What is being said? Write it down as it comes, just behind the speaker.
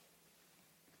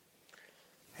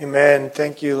Amen.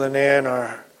 Thank you, Linnea.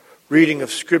 Our reading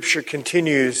of Scripture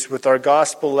continues with our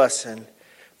gospel lesson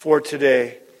for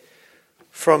today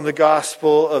from the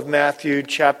Gospel of Matthew,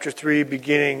 chapter 3,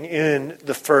 beginning in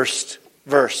the first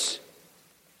verse.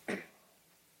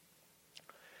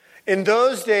 In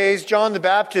those days, John the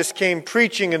Baptist came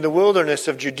preaching in the wilderness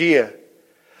of Judea.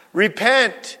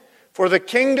 Repent, for the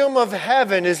kingdom of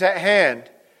heaven is at hand.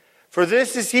 For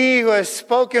this is he who has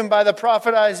spoken by the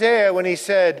prophet Isaiah when he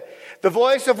said, the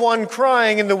voice of one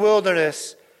crying in the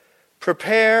wilderness,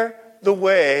 prepare the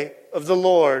way of the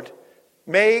Lord,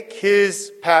 make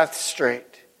his path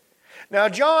straight. Now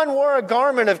John wore a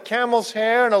garment of camel's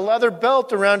hair and a leather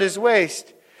belt around his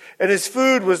waist, and his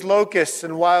food was locusts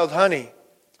and wild honey.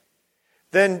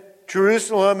 Then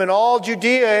Jerusalem and all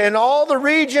Judea and all the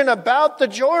region about the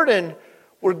Jordan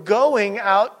were going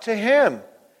out to him.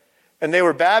 And they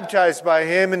were baptized by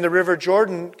him in the river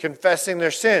Jordan, confessing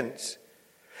their sins.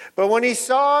 But when he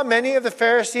saw many of the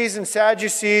Pharisees and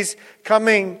Sadducees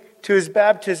coming to his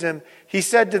baptism, he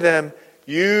said to them,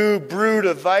 you brood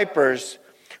of vipers,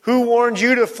 who warned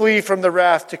you to flee from the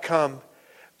wrath to come?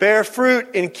 Bear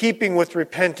fruit in keeping with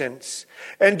repentance.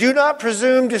 And do not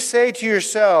presume to say to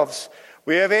yourselves,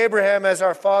 we have Abraham as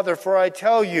our father, for I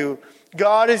tell you,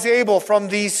 God is able from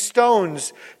these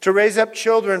stones to raise up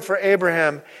children for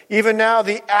Abraham. Even now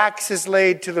the axe is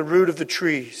laid to the root of the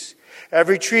trees.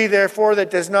 Every tree, therefore,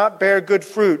 that does not bear good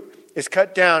fruit is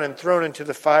cut down and thrown into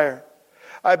the fire.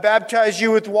 I baptize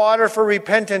you with water for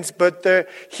repentance, but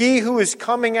he who is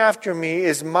coming after me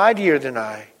is mightier than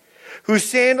I, whose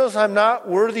sandals I'm not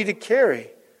worthy to carry.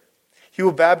 He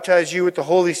will baptize you with the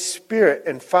Holy Spirit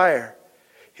and fire.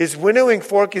 His winnowing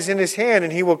fork is in his hand,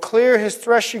 and he will clear his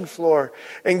threshing floor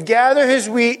and gather his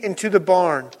wheat into the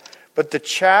barn. But the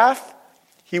chaff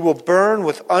he will burn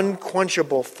with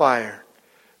unquenchable fire.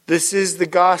 This is the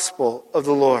gospel of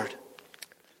the Lord.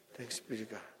 Thanks be to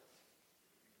God.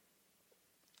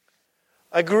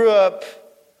 I grew up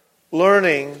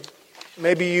learning,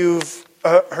 maybe you've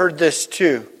heard this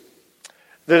too,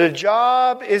 that a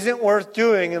job isn't worth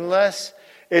doing unless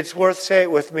it's worth, say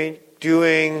it with me,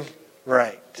 doing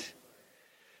right.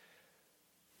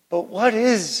 But what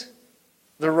is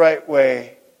the right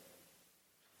way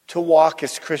to walk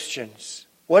as Christians?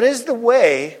 What is the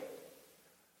way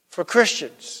for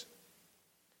Christians?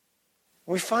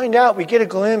 We find out, we get a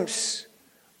glimpse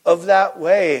of that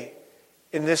way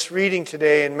in this reading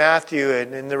today in Matthew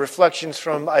and in the reflections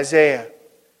from Isaiah.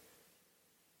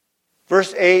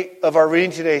 Verse 8 of our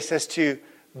reading today says to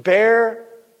bear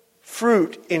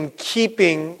fruit in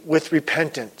keeping with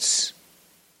repentance.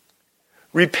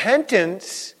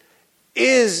 Repentance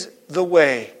is the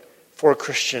way for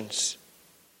Christians.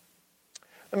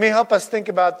 Let me help us think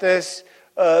about this.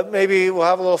 Maybe we'll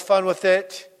have a little fun with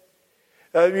it.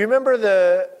 You remember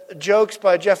the jokes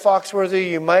by Jeff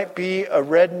Foxworthy, you might be a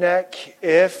redneck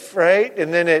if, right?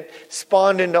 And then it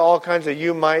spawned into all kinds of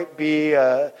you might be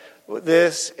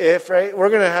this if, right? We're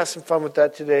going to have some fun with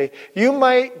that today. You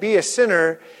might be a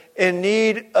sinner in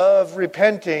need of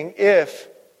repenting if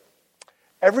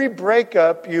every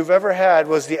breakup you've ever had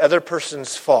was the other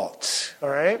person's fault. All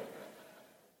right?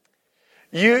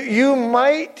 You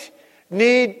might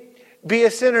be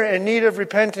a sinner in need of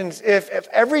repentance if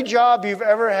every job you've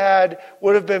ever had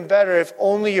would have been better if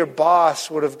only your boss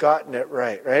would have gotten it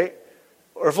right?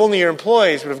 Or if only your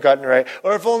employees would have gotten it right.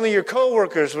 Or if only your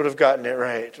coworkers would have gotten it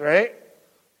right?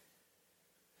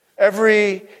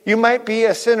 You might be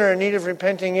a sinner in need of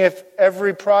repenting if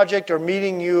every project or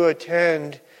meeting you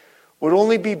attend would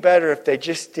only be better if they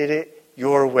just did it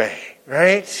your way,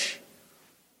 right?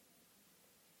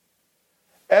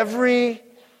 Every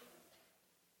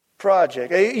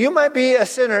project. You might be a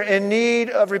sinner in need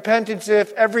of repentance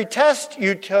if every test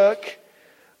you took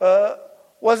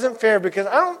wasn't fair, because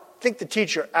I don't think the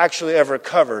teacher actually ever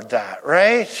covered that,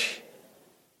 right?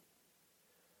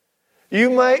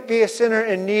 You might be a sinner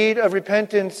in need of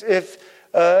repentance if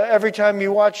every time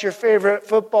you watch your favorite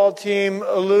football team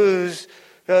lose,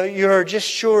 you're just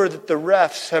sure that the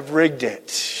refs have rigged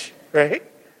it, right?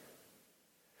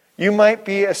 You might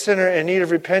be a sinner in need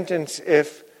of repentance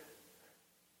if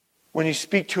when you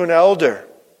speak to an elder,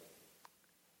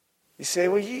 you say,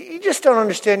 well, you just don't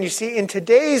understand. You see, in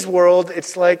today's world,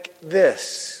 it's like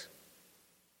this.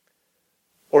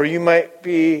 Or you might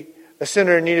be a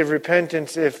sinner in need of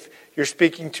repentance if you're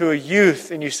speaking to a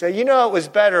youth and you say, it was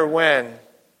better when.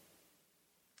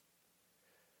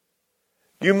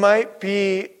 You might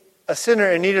be a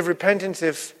sinner in need of repentance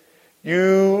if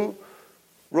you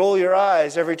roll your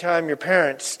eyes every time your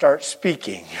parents start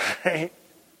speaking, right?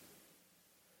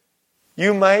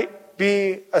 You might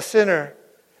be a sinner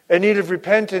in need of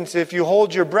repentance if you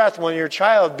hold your breath when your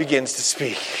child begins to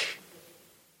speak.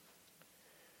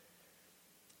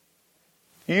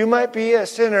 You might be a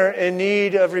sinner in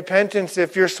need of repentance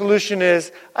if your solution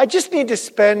is, I just need to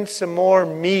spend some more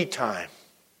me time.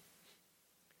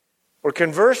 Or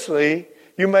conversely,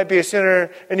 you might be a sinner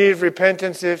in need of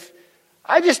repentance if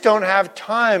I just don't have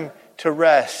time to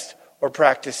rest or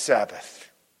practice Sabbath.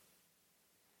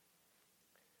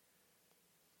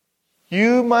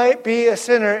 You might be a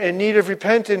sinner in need of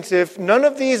repentance if none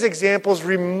of these examples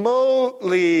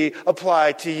remotely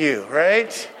apply to you,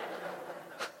 right?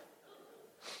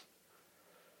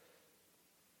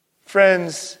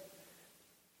 Friends,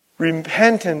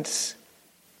 repentance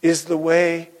is the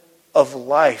way of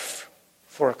life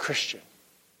for a Christian.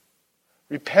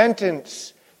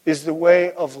 Repentance is the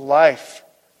way of life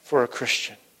for a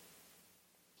Christian.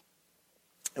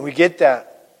 And we get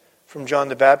that from John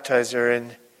the Baptizer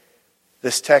in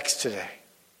this text today.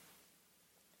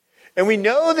 And we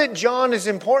know that John is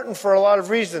important for a lot of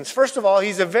reasons. First of all,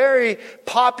 he's a very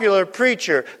popular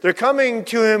preacher. They're coming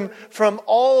to him from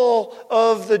all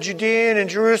of the Judean and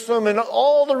Jerusalem and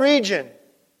all the region.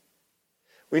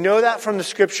 We know that from the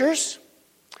Scriptures.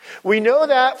 We know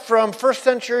that from first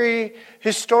century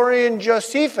historian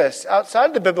Josephus,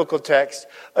 outside the biblical text,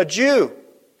 a Jew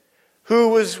who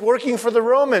was working for the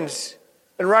Romans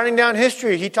and writing down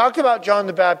history. He talked about John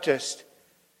the Baptist.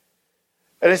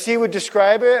 And as he would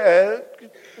describe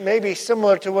it, maybe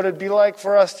similar to what it'd be like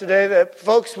for us today, that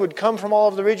folks would come from all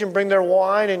over the region, bring their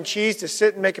wine and cheese to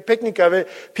sit and make a picnic of it.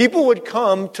 People would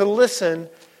come to listen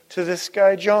to this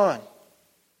guy, John.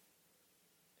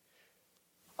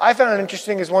 I found it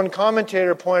interesting, as one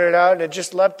commentator pointed out, and it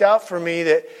just leapt out for me,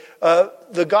 that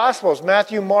the Gospels,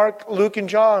 Matthew, Mark, Luke, and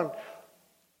John,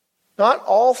 not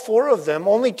all four of them,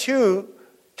 only two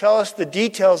tell us the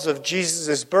details of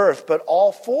Jesus' birth, but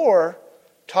all four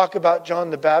talk about John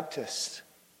the Baptist.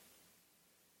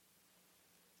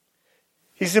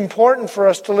 He's important for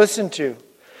us to listen to.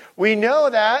 We know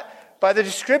that by the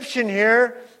description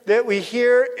here that we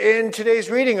hear in today's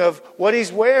reading of what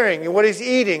he's wearing and what he's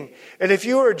eating. And if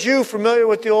you were a Jew familiar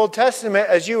with the Old Testament,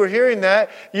 as you were hearing that,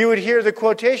 you would hear the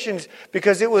quotations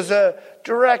because it was a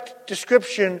direct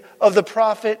description of the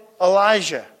prophet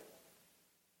Elijah.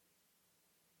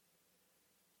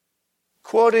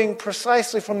 Quoting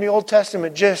precisely from the Old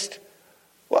Testament just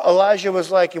what Elijah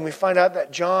was like. And we find out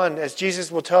that John, as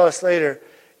Jesus will tell us later,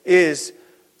 is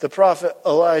the prophet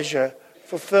Elijah,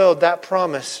 fulfilled that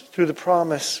promise through the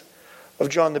promise of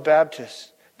John the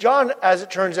Baptist. John, as it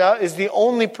turns out, is the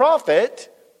only prophet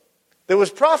that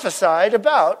was prophesied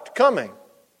about coming.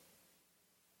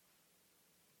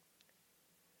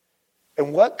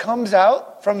 And what comes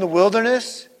out from the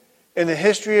wilderness in the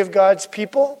history of God's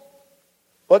people?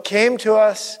 What came to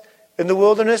us in the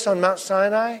wilderness on Mount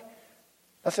Sinai?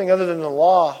 Nothing other than the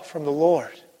law from the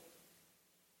Lord.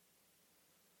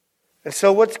 And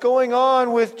so what's going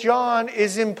on with John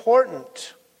is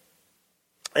important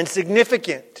and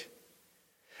significant.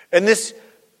 And this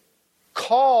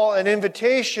call and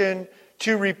invitation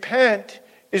to repent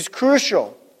is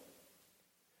crucial.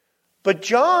 But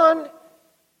John,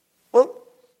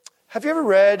 have you ever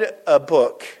read a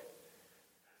book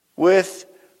with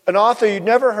an author you'd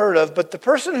never heard of, but the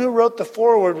person who wrote the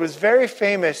foreword was very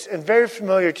famous and very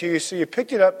familiar to you, so you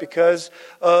picked it up because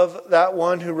of that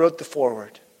one who wrote the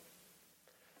foreword?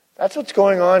 That's what's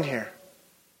going on here.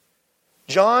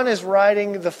 John is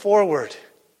writing the foreword.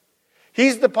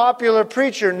 He's the popular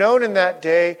preacher known in that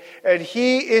day, and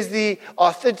he is the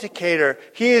authenticator.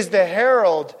 He is the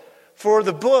herald for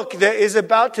the book that is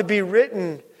about to be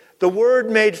written, the Word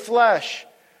made flesh.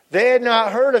 They had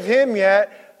not heard of him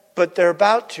yet, but they're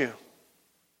about to.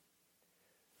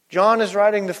 John is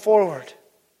writing the foreword.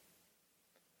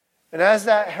 And as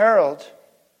that herald,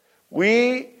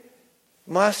 we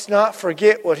must not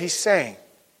forget what he's saying.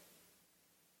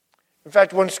 In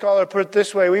fact, one scholar put it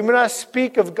this way: we must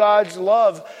speak of God's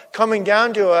love coming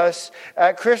down to us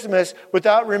at Christmas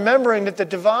without remembering that the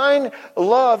divine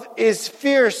love is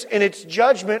fierce in its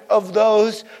judgment of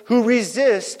those who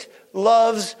resist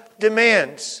love's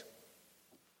demands.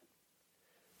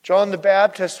 John the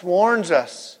Baptist warns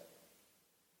us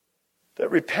that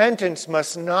repentance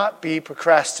must not be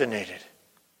procrastinated.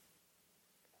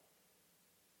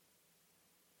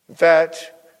 In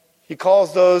fact, he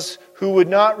calls those who would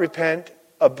not repent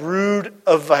a brood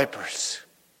of vipers.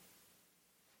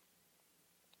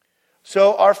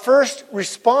 So our first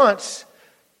response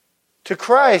to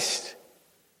Christ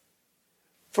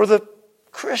for the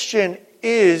Christian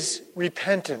is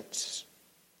repentance.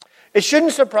 It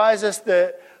shouldn't surprise us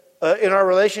that in our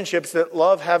relationships that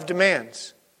love have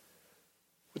demands.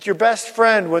 With your best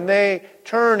friend, when they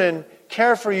turn and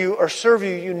care for you or serve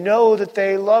you, you know that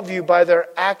they love you by their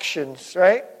actions,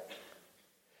 right?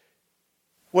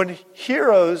 When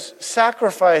heroes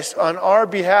sacrifice on our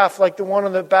behalf, like the one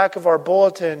on the back of our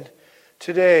bulletin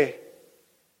today,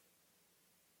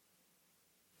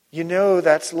 you know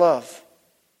that's love.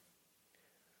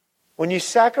 When you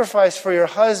sacrifice for your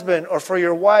husband or for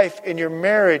your wife in your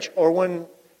marriage, or when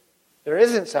there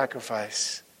isn't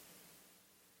sacrifice,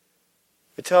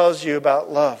 it tells you about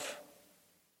love.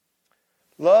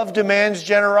 Love demands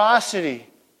generosity.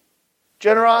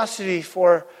 Generosity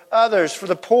for others, for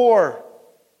the poor.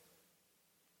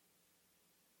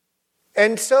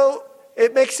 And so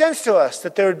it makes sense to us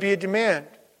that there would be a demand.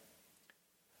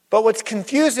 But what's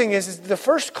confusing is the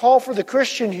first call for the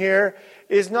Christian here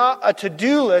is not a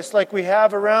to-do list like we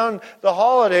have around the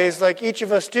holidays, like each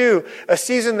of us do. A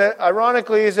season that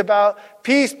ironically is about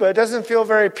peace, but it doesn't feel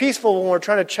very peaceful when we're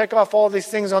trying to check off all these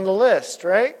things on the list,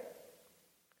 right?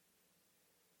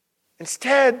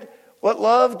 Instead, what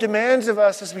love demands of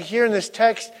us, as we hear in this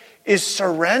text, is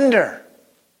surrender.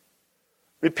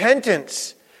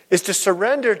 Repentance is to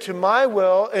surrender to my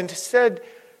will and instead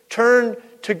turn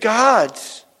to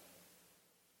God's.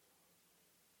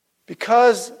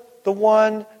 Because the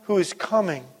one who is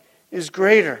coming is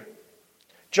greater.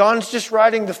 John's just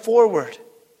writing the foreword.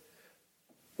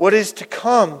 What is to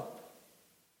come?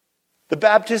 The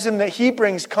baptism that he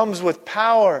brings comes with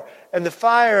power and the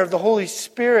fire of the Holy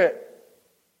Spirit.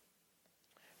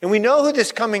 And we know who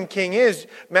this coming king is.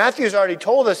 Matthew's already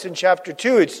told us in chapter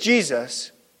 2, it's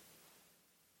Jesus.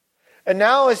 And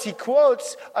now as he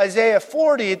quotes Isaiah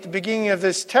 40 at the beginning of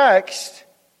this text,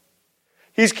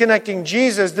 he's connecting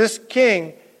Jesus, this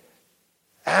king,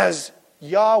 as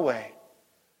Yahweh.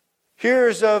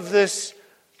 Hearers of this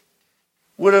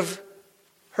would have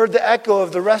heard the echo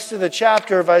of the rest of the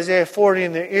chapter of Isaiah 40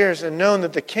 in their ears and known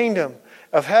that the kingdom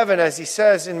of heaven, as he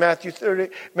says in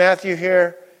Matthew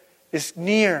here, is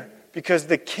near because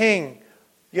the King,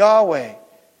 Yahweh,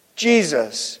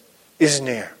 Jesus, is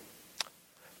near.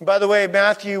 By the way,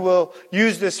 Matthew will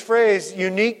use this phrase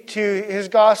unique to his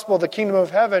gospel, the kingdom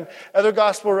of heaven. Other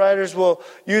gospel writers will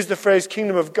use the phrase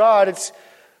kingdom of God. It's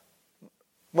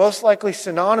most likely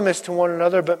synonymous to one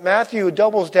another, but Matthew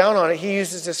doubles down on it. He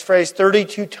uses this phrase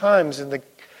 32 times in the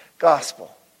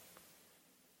gospel.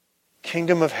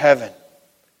 Kingdom of heaven.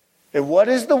 And what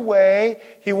is the way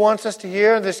he wants us to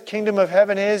hear this kingdom of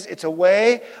heaven is? It's a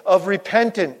way of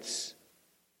repentance.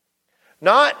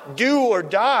 Not do or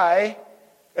die.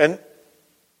 And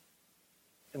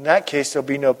in that case, there'll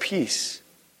be no peace.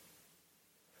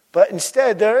 But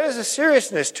instead, there is a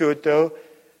seriousness to it, though.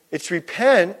 It's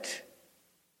repent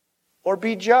or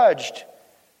be judged.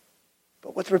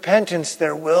 But with repentance,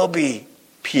 there will be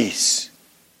peace.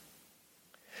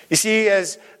 You see,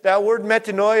 as that word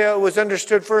metanoia was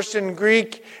understood first in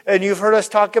Greek, and you've heard us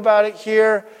talk about it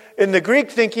here, in the Greek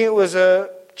thinking it was a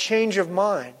change of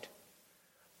mind.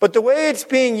 But the way it's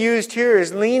being used here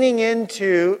is leaning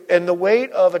into and the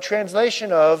weight of a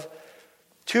translation of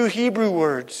two Hebrew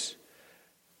words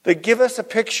that give us a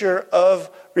picture of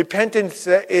repentance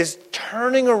that is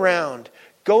turning around,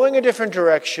 going a different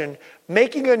direction,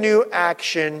 making a new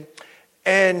action,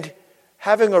 and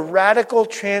having a radical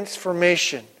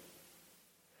transformation.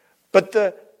 But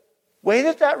the way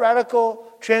that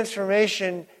radical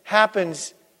transformation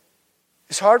happens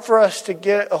is hard for us to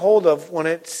get a hold of when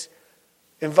it's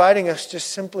inviting us just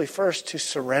simply first to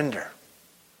surrender.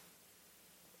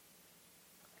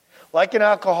 Like an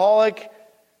alcoholic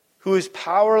who is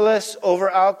powerless over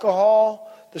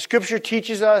alcohol, the scripture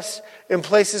teaches us in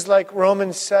places like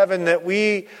Romans 7 that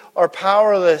we are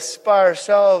powerless by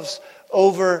ourselves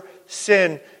over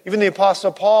sin. Even the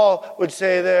Apostle Paul would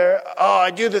say there, I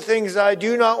do the things I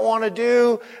do not want to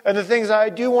do, and the things I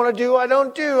do want to do, I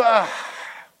don't do.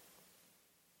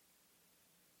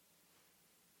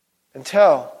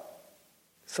 Until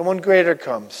someone greater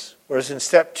comes. Whereas in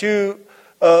step 2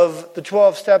 of the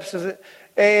 12 steps of the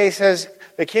AA says,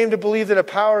 they came to believe that a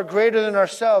power greater than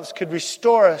ourselves could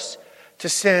restore us to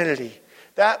sanity.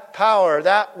 That power,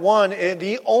 that one,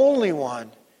 the only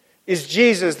one, is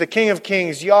Jesus, the King of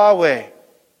Kings, Yahweh.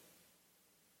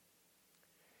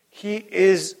 He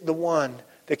is the one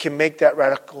that can make that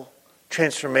radical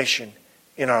transformation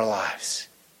in our lives.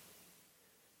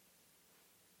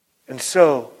 And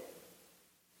so,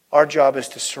 our job is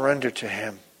to surrender to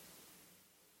Him.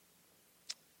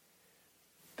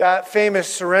 That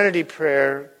famous serenity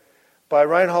prayer by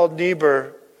Reinhold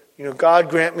Niebuhr, God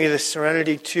grant me the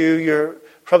serenity too. You're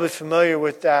probably familiar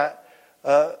with that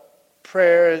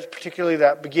prayer, particularly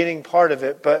that beginning part of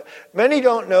it. But many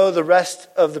don't know the rest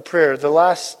of the prayer, the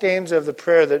last stanza of the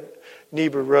prayer that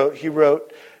Niebuhr wrote. He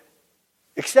wrote,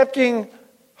 accepting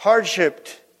hardship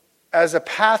as a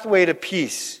pathway to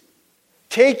peace,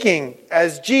 taking,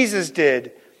 as Jesus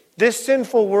did, this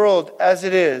sinful world as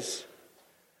it is,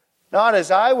 not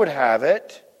as I would have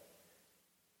it,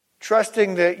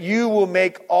 trusting that you will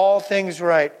make all things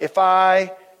right if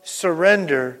I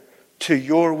surrender to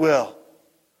your will,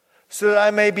 so that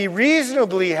I may be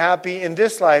reasonably happy in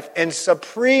this life and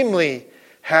supremely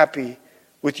happy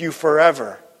with you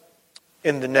forever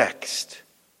in the next.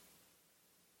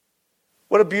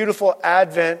 What a beautiful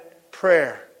Advent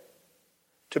prayer.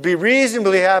 To be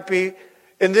reasonably happy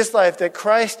in this life that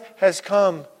Christ has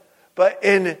come, but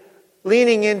in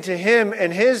leaning into Him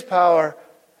and His power,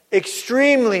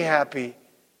 extremely happy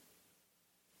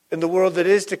in the world that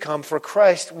is to come, for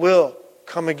Christ will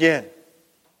come again.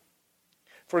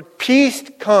 For peace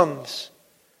comes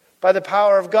by the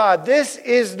power of God. This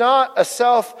is not a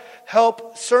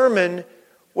self-help sermon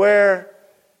where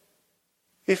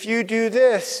if you do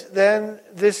this, then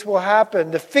this will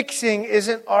happen. The fixing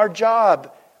isn't our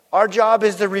job. Our job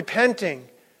is the repenting.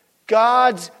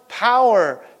 God's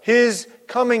power, His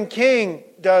coming King,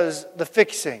 does the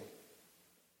fixing.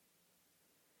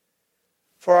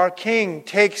 For our King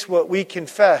takes what we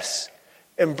confess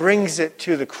and brings it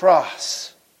to the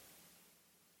cross.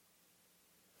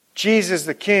 Jesus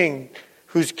the King,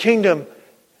 whose kingdom,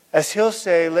 as He'll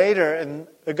say later in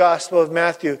the Gospel of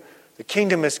Matthew, the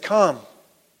kingdom has come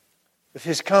with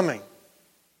His coming.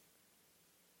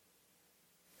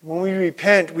 When we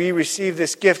repent, we receive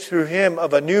this gift through Him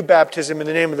of a new baptism in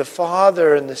the name of the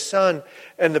Father and the Son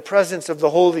and the presence of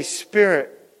the Holy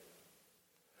Spirit,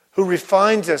 who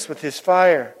refines us with His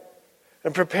fire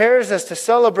and prepares us to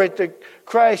celebrate the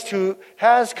Christ who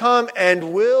has come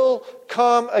and will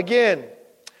come again.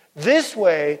 This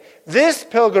way, this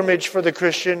pilgrimage for the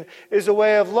Christian is a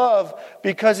way of love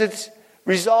because it's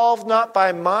resolved not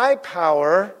by my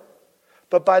power,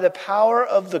 but by the power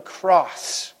of the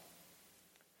cross.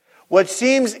 What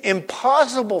seems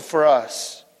impossible for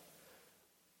us,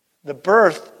 the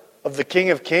birth of the King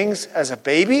of Kings as a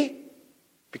baby,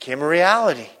 became a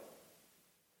reality.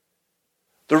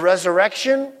 The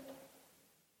resurrection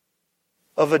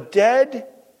of a dead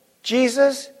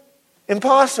Jesus,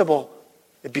 impossible.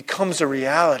 It becomes a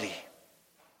reality.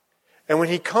 And when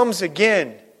He comes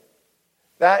again,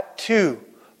 that too,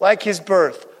 like His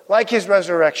birth, like His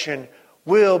resurrection,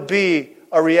 will be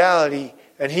a reality,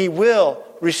 and He will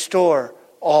restore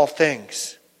all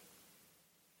things.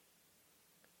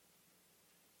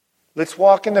 Let's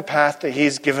walk in the path that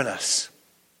He's given us.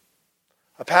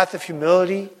 A path of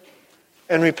humility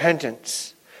and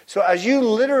repentance. So as you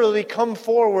literally come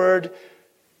forward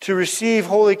to receive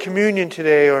Holy Communion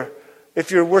today, or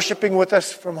if you're worshiping with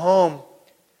us from home,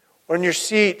 or in your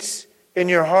seats, in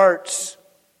your hearts,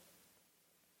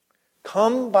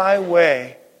 come by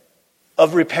way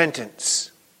of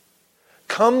repentance.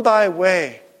 Come by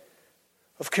way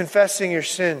of confessing your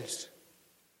sins.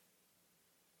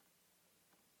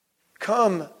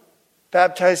 Come,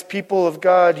 baptized people of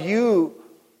God, you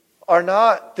are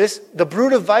not this. The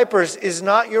brood of vipers is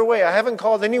not your way. I haven't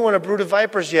called anyone a brood of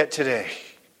vipers yet today.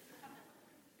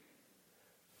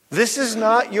 This is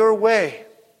not your way.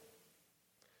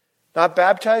 Not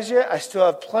baptized yet? I still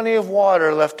have plenty of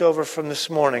water left over from this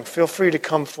morning. Feel free to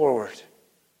come forward.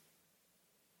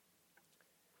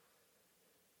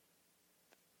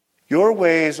 Your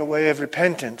way is a way of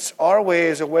repentance. Our way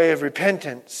is a way of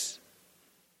repentance.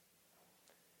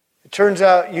 It turns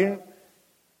out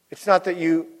it's not that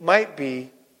you might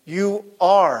be, you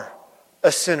are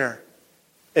a sinner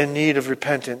in need of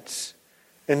repentance,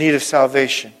 in need of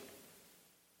salvation.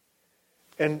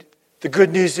 And the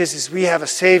good news is we have a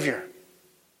Savior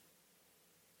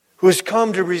who has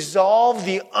come to resolve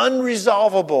the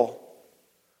unresolvable.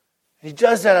 And He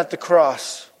does that at the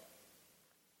cross.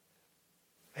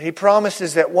 And He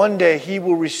promises that one day He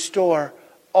will restore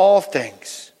all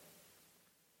things.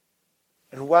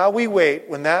 And while we wait,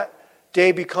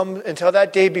 until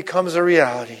that day becomes a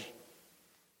reality,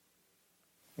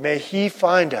 may He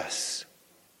find us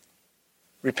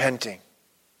repenting.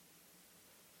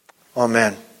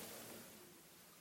 Amen.